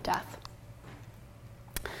childhood death.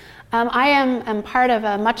 I am part of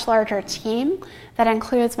a much larger team that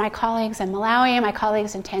includes my colleagues in Malawi, my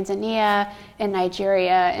colleagues in Tanzania, in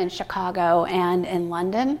Nigeria, in Chicago, and in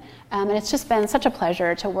London. And it's just been such a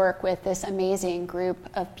pleasure to work with this amazing group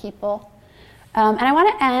of people. And I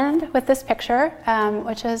want to end with this picture,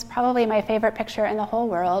 which is probably my favorite picture in the whole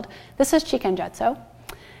world. This is Chikunjetso.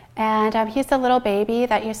 And he's the little baby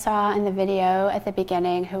that you saw in the video at the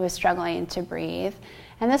beginning who was struggling to breathe.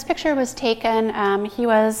 And this picture was taken, he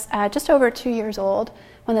was just over 2 years old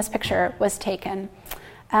when this picture was taken.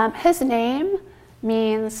 His name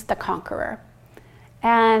means the conqueror.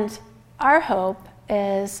 And our hope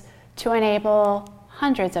is to enable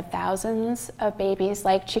hundreds of thousands of babies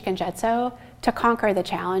like Chikunjetso to conquer the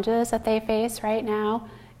challenges that they face right now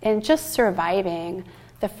in just surviving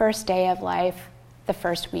the first day of life, the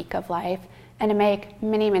first week of life, and to make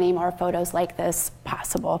many, many more photos like this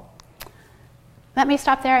possible. Let me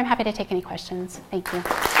stop there. I'm happy to take any questions. Thank you.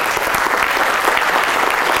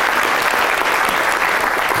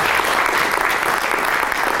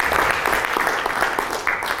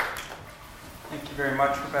 Thank you very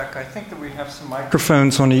much, Rebecca. I think that we have some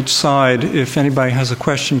microphones on each side. If anybody has a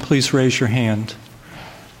question, please raise your hand.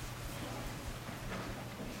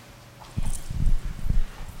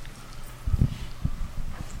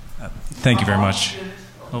 Thank you very much.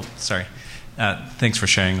 Oh, sorry. Thanks for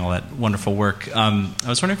sharing all that wonderful work. I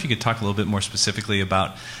was wondering if you could talk a little bit more specifically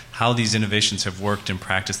about how these innovations have worked in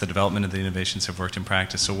practice, the development of the innovations have worked in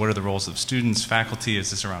practice. So what are the roles of students, faculty?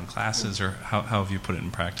 Is this around classes, or how have you put it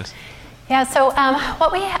in practice? Yeah, so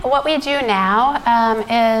what we do now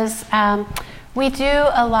is we do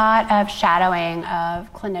a lot of shadowing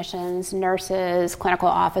of clinicians, nurses, clinical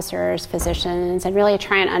officers, physicians, and really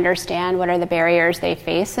try and understand what are the barriers they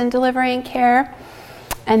face in delivering care,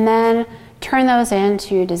 and then turn those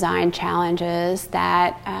into design challenges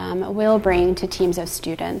that we'll bring to teams of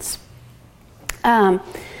students.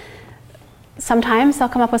 Sometimes they'll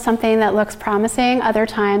come up with something that looks promising. Other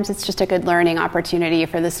times it's just a good learning opportunity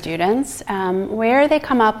for the students. Where they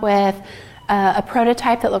come up with a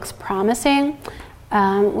prototype that looks promising,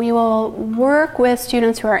 we will work with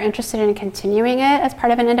students who are interested in continuing it as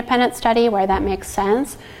part of an independent study where that makes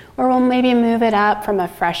sense, or we'll maybe move it up from a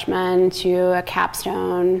freshman to a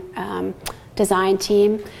capstone design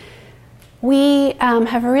team. We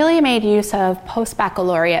have really made use of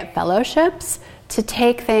post-baccalaureate fellowships to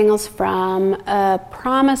take things from a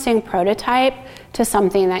promising prototype to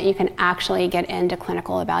something that you can actually get into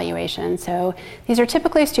clinical evaluation. So these are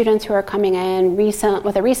typically students who are coming in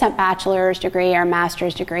with a recent bachelor's degree or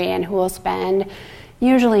master's degree and who will spend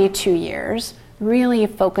usually 2 years really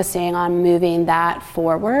focusing on moving that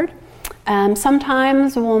forward.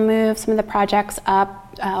 Sometimes we'll move some of the projects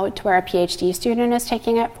up to where a PhD student is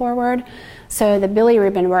taking it forward. So the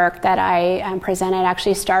bilirubin work that I presented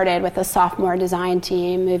actually started with a sophomore design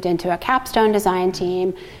team, moved into a capstone design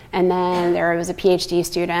team, and then there was a PhD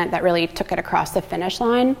student that really took it across the finish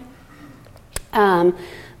line.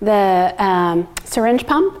 The syringe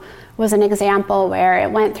pump was an example where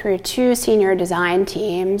it went through 2 senior design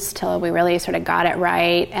teams till we really sort of got it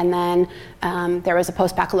right, and then there was a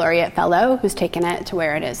post-baccalaureate fellow who's taken it to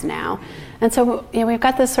where it is now. And so we've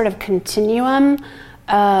got this sort of continuum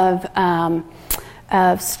of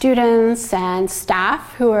students and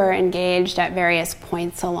staff who are engaged at various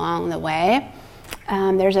points along the way.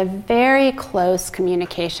 There's a very close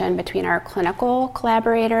communication between our clinical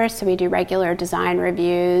collaborators, so we do regular design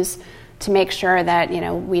reviews to make sure that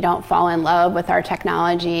we don't fall in love with our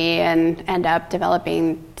technology and end up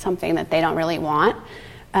developing something that they don't really want.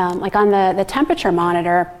 Like on the temperature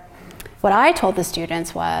monitor, what I told the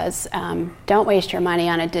students was, don't waste your money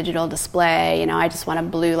on a digital display. I just want a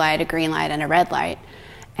blue light, a green light, and a red light.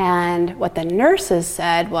 And what the nurses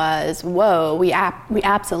said was, whoa, we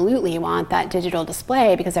absolutely want that digital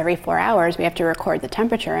display because every 4 hours we have to record the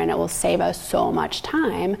temperature and it will save us so much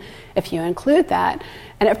time if you include that.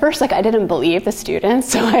 And at first, I didn't believe the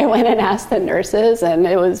students, so I went and asked the nurses, and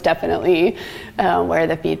it was definitely where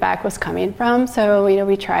the feedback was coming from. So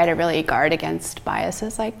we try to really guard against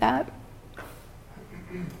biases like that.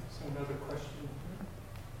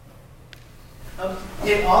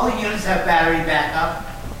 Did all the units have battery backup?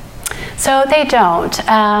 So they don't,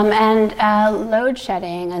 and load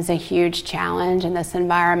shedding is a huge challenge in this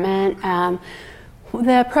environment.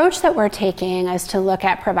 The approach that we're taking is to look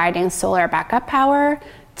at providing solar backup power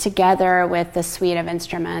together with the suite of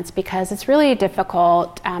instruments, because it's really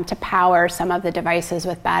difficult to power some of the devices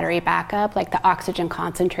with battery backup, like the oxygen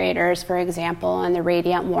concentrators, for example, and the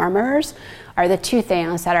radiant warmers are the 2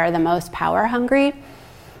 things that are the most power hungry.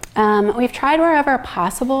 We've tried wherever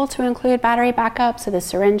possible to include battery backup, so the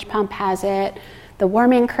syringe pump has it, The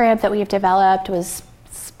warming crib that we've developed was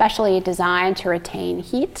specially designed to retain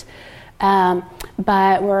heat,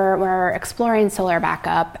 but we're exploring solar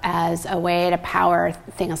backup as a way to power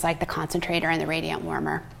things like the concentrator and the radiant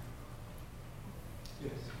warmer.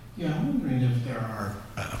 Yeah, I'm wondering if there are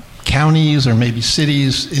counties or maybe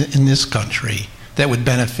cities in this country that would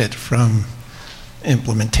benefit from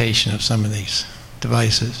implementation of some of these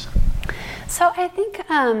devices. So I think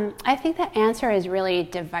the answer is really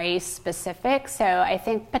device specific. So I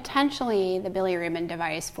think potentially the bilirubin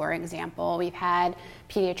device, for example, we've had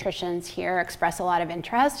pediatricians here express a lot of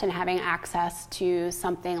interest in having access to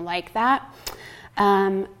something like that.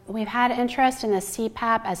 We've had interest in the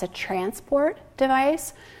CPAP as a transport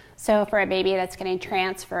device. So for a baby that's getting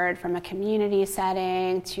transferred from a community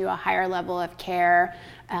setting to a higher level of care,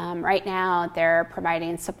 right now they're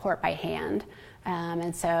providing support by hand.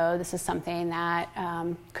 And so this is something that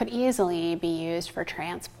could easily be used for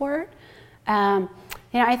transport. I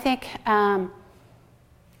think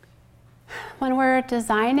when we're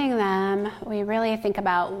designing them, we really think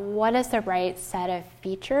about what is the right set of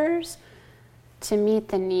features to meet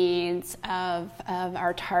the needs of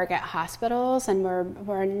our target hospitals, and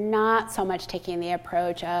we're not so much taking the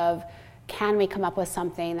approach of can we come up with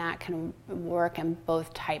something that can work in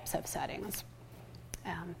both types of settings.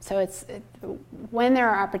 So when there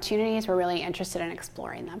are opportunities, we're really interested in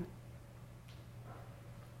exploring them.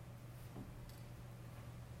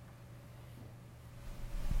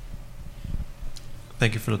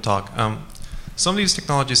 Thank you for the talk. Some of these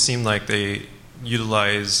technologies seem like they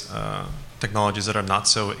utilize technologies that are not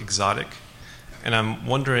so exotic, and I'm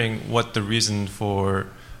wondering what the reason for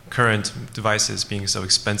current devices being so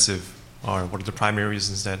expensive are. What are the primary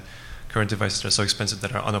reasons that current devices are so expensive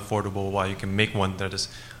that are unaffordable while you can make one that is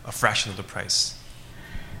a fraction of the price?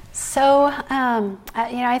 So,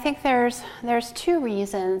 I think there's two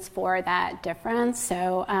reasons for that difference.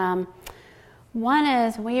 So, one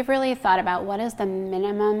is we've really thought about what is the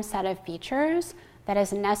minimum set of features that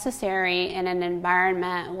is necessary in an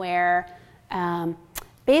environment where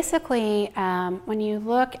basically when you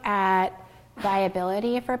look at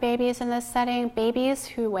viability for babies in this setting, babies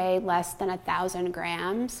who weigh less than 1,000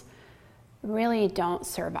 grams really don't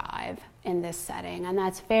survive in this setting. And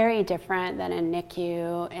that's very different than a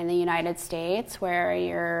NICU in the United States, where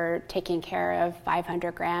you're taking care of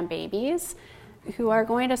 500-gram babies who are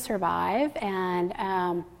going to survive. And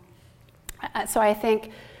so I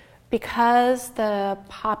think because the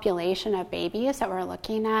population of babies that we're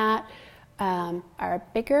looking at are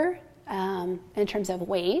bigger in terms of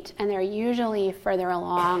weight, and they're usually further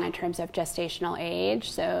along in terms of gestational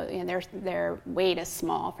age, so their weight is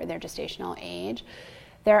small for their gestational age.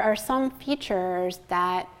 There are some features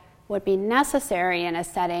that would be necessary in a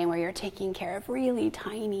setting where you're taking care of really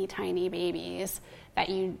tiny, tiny babies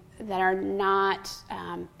that are not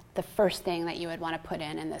the first thing that you would want to put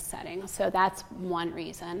in this setting. So that's one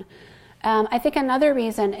reason. I think another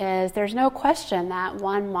reason is there's no question that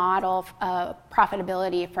one model of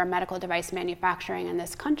profitability for medical device manufacturing in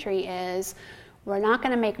this country is we're not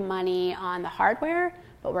going to make money on the hardware,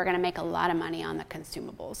 but we're going to make a lot of money on the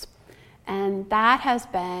consumables. And that has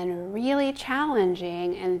been really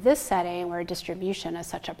challenging in this setting where distribution is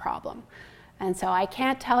such a problem. And so I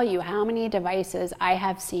can't tell you how many devices I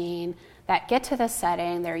have seen that get to this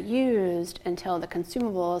setting, they're used until the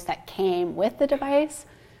consumables that came with the device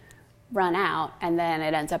run out, and then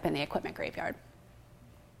it ends up in the equipment graveyard.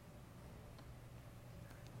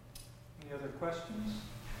 Any other questions?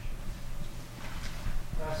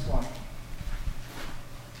 Last one.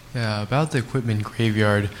 Yeah, about the equipment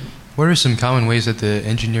graveyard, what are some common ways that the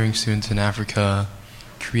engineering students in Africa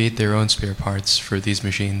create their own spare parts for these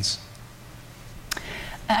machines?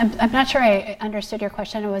 I'm not sure I understood your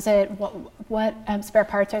question. Was it what spare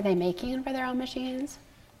parts are they making for their own machines?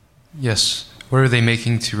 Yes. What are they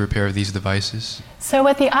making to repair these devices? So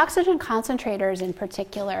with the oxygen concentrators in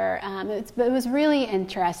particular, it was really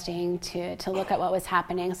interesting to look at what was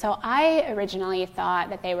happening. So I originally thought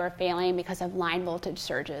that they were failing because of line voltage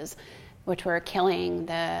surges, which were killing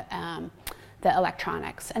the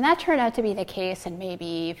electronics. And that turned out to be the case in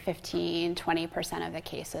maybe 15-20% of the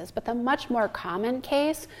cases. But the much more common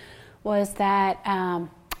case was that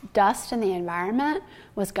dust in the environment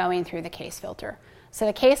was going through the case filter. So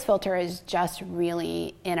the case filter is just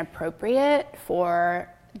really inappropriate for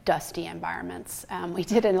dusty environments. We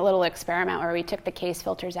did a little experiment where we took the case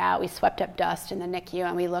filters out, we swept up dust in the NICU,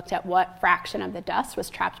 and we looked at what fraction of the dust was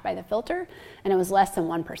trapped by the filter, and it was less than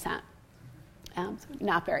 1%. So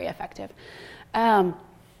not very effective.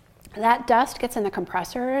 That dust gets in the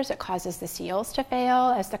compressors. It causes the seals to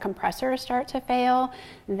fail. As the compressors start to fail,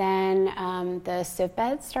 then the sieve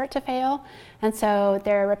beds start to fail. And so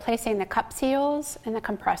they're replacing the cup seals and the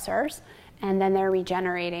compressors, and then they're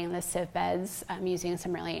regenerating the sieve beds using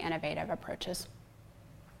some really innovative approaches.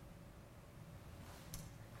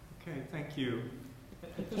 Okay, thank you.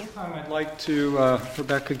 At this time, I'd like to,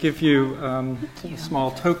 Rebecca, give you a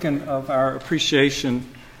small token of our appreciation.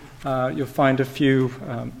 You'll find a few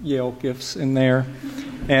Yale gifts in there,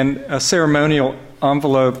 and a ceremonial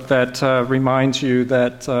envelope that reminds you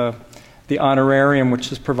that the honorarium,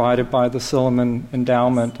 which is provided by the Silliman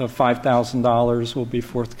Endowment of $5,000, will be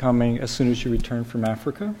forthcoming as soon as you return from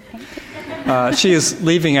Africa. She is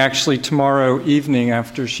leaving actually tomorrow evening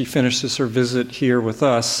after she finishes her visit here with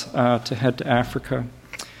us to head to Africa.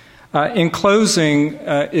 In closing,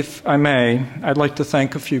 if I may, I'd like to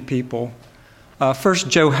thank a few people. First,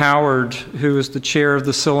 Joe Howard, who is the chair of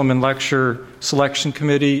the Silliman Lecture Selection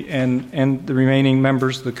Committee, and the remaining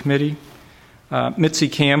members of the committee. Mitzi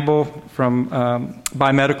Campbell from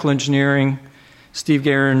Biomedical Engineering, Steve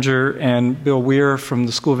Geringer and Bill Weir from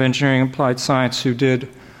the School of Engineering and Applied Science, who did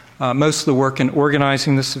most of the work in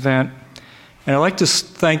organizing this event. And I'd like to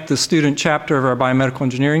thank the student chapter of our Biomedical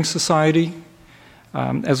Engineering Society,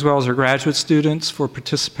 as well as our graduate students for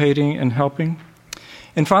participating and helping.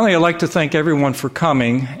 And finally, I'd like to thank everyone for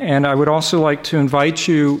coming, and I would also like to invite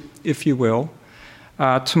you, if you will,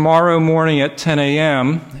 tomorrow morning at 10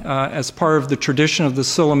 a.m., as part of the tradition of the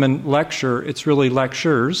Silliman Lecture, it's really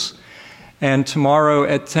lectures, and tomorrow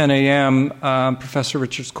at 10 a.m., Professor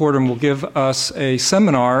Richards-Kortum will give us a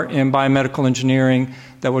seminar in biomedical engineering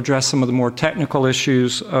that will address some of the more technical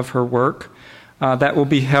issues of her work. That will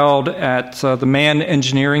be held at the Mann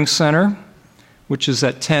Engineering Center, which is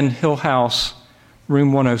at 10 Hill House,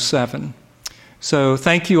 room 107. So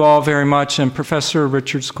thank you all very much, and Professor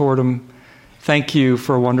Richards-Kortum, thank you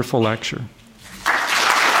for a wonderful lecture.